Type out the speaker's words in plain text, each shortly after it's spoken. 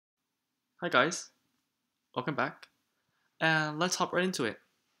Hi guys, welcome back, and let's hop right into it.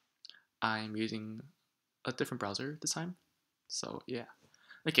 I'm using a different browser this time, so yeah.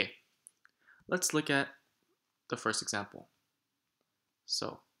 Okay, let's look at the first example.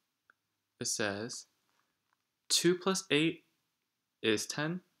 So it says 2 plus 8 is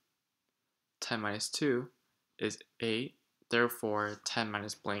 10, 10 minus 2 is 8, therefore 10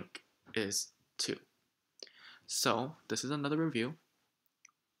 minus blank is 2. So this is another review.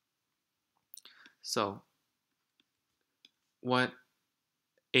 So what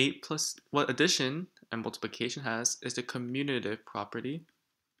what addition and multiplication has is the commutative property,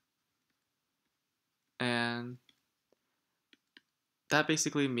 and that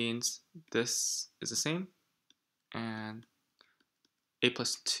basically means this is the same, and 8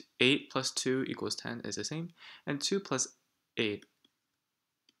 plus 2 equals 10 is the same, and 2 plus 8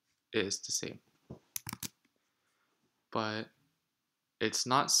 is the same. But it's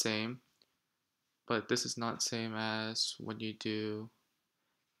not same, but this is not same as when you do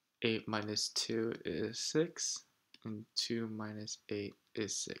 8 minus 2 is 6, and 2 minus 8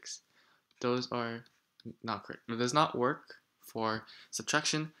 is 6. Those are not correct. It does not work for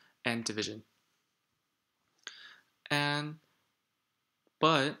subtraction and division.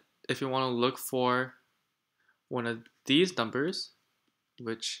 But if you want to look for one of these numbers,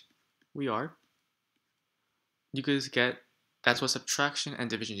 which we are, you guys get that's what subtraction and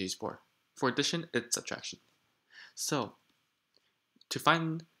division is used for. For addition, it's subtraction. So to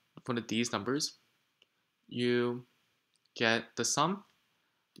find one of these numbers, you get the sum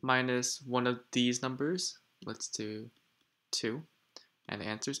minus one of these numbers. Let's do 2, and the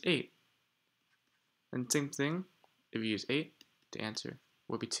answer is 8. And same thing, if you use 8, the answer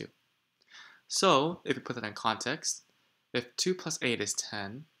will be 2. So if you put that in context, if 2 plus 8 is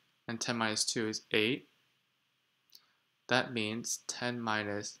 10, and 10 minus 2 is 8, that means 10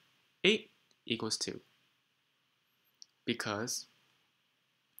 minus 8 equals 2. Because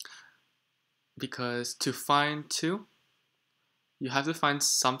to find 2, you have to find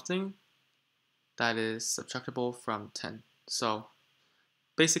something that is subtractable from 10. So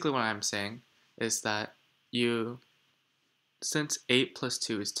basically what I'm saying is that since 8 plus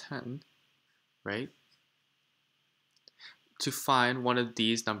 2 is 10, right? To find one of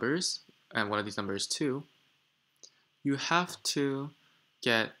these numbers, and one of these numbers 2, you have to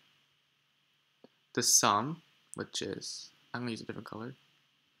get the sum, which is, I'm going to use a different color,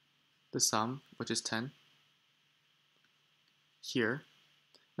 the sum, which is 10, here,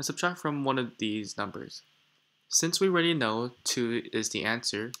 and subtract from one of these numbers. Since we already know 2 is the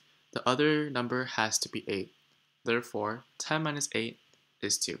answer, the other number has to be 8. Therefore, 10 minus 8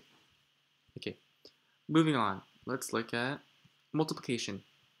 is 2. Okay, moving on. Let's look at multiplication.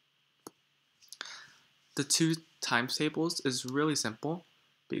 The two times tables is really simple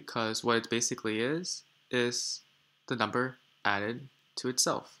because what it basically is the number added to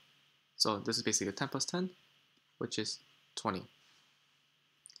itself. So this is basically 10 plus 10, which is 20.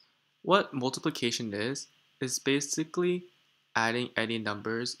 What multiplication is basically adding any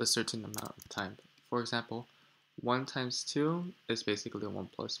numbers a certain amount of time. For example, 1 times 2 is basically 1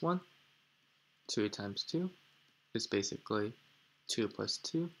 plus 1. 2 times 2 is basically 2 plus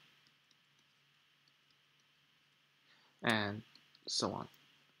 2. And so on.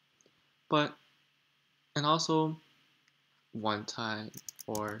 And also 1 time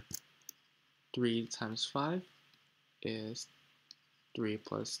or 3 times 5 is 3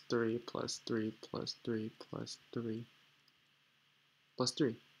 plus 3 plus 3 plus 3 plus 3 plus 3,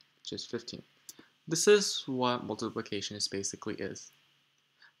 which is 15. This is what multiplication basically is.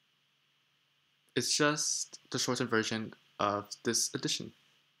 It's just the shortened version of this addition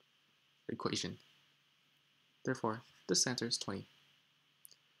equation. Therefore, this answer is 20.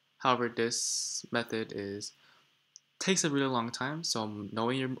 However, this method takes a really long time, so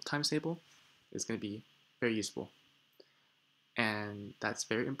knowing your times table is going to be very useful. And that's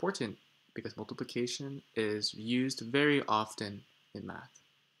very important because multiplication is used very often in math.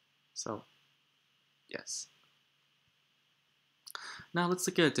 So, yes. Now let's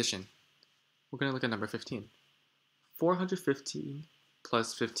look at addition. We're going to look at number 15. 415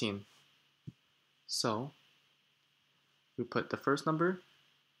 plus 15. So, we put the first number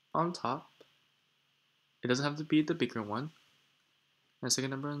on top. It doesn't have to be the bigger one. And the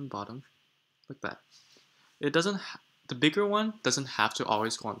second number on the bottom, like that. The bigger one doesn't have to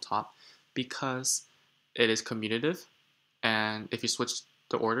always go on top because it is commutative, and if you switch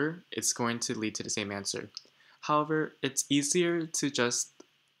the order, it's going to lead to the same answer. However, it's easier to just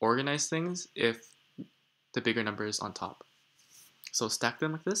organize things if the bigger number is on top. So stack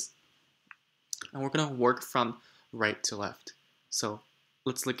them like this, and we're going to work from right to left. So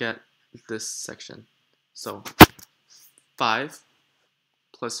let's look at this section. So 5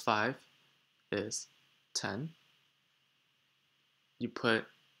 plus 5 is 10. You put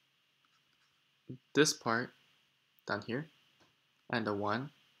this part down here and a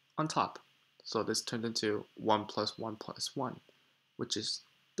 1 on top. So this turned into 1 plus 1 plus 1, which is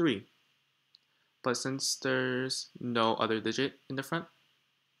 3. But since there's no other digit in the front,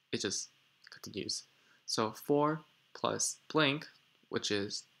 it just continues. So 4 plus blank, which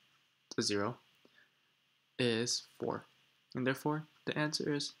is the 0, is 4. And therefore, the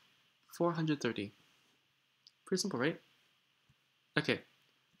answer is 430. Pretty simple, right? Okay,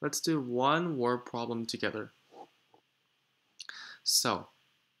 let's do one word problem together. So,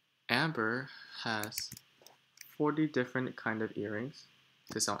 Amber has 40 different kind of earrings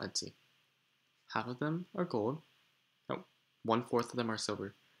to sell on Etsy. Half of them are gold, 1/4 of them are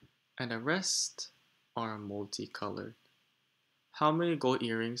silver, and the rest are multicolored. How many gold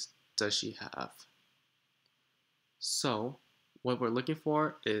earrings does she have? So, what we're looking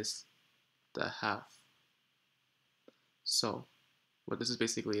for is the half. So, what this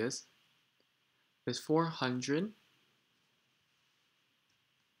basically is 400.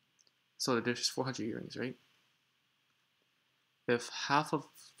 So there's 400 earrings, right? If half of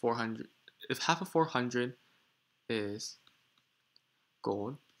 400 is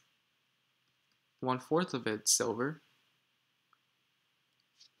gold, 1/4 of it's silver,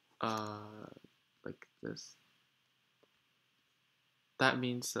 like this. That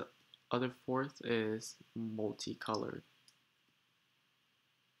means the other fourth is multicolored.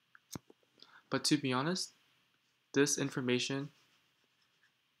 But to be honest, this information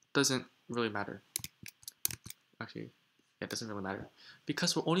doesn't really matter. Actually, it doesn't really matter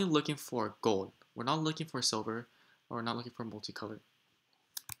because we're only looking for gold. We're not looking for silver, or we're not looking for multicolored.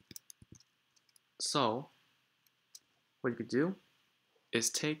 So, what you could do is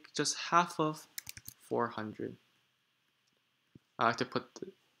take just half of 400. I like to put,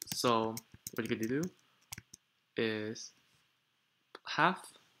 so what you could do is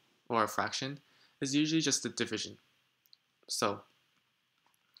half, or a fraction, is usually just a division. So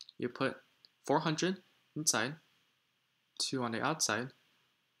you put 400 inside, 2 on the outside,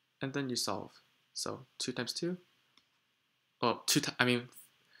 and then you solve. So 2 times 2, well,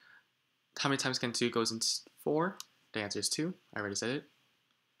 how many times can 2 goes into 4? The answer is 2. I already said it.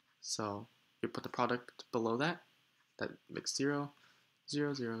 So you put the product below that. That makes 0,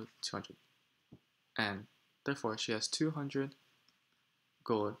 0, 0, 200. And therefore, she has 200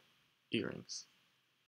 gold earrings.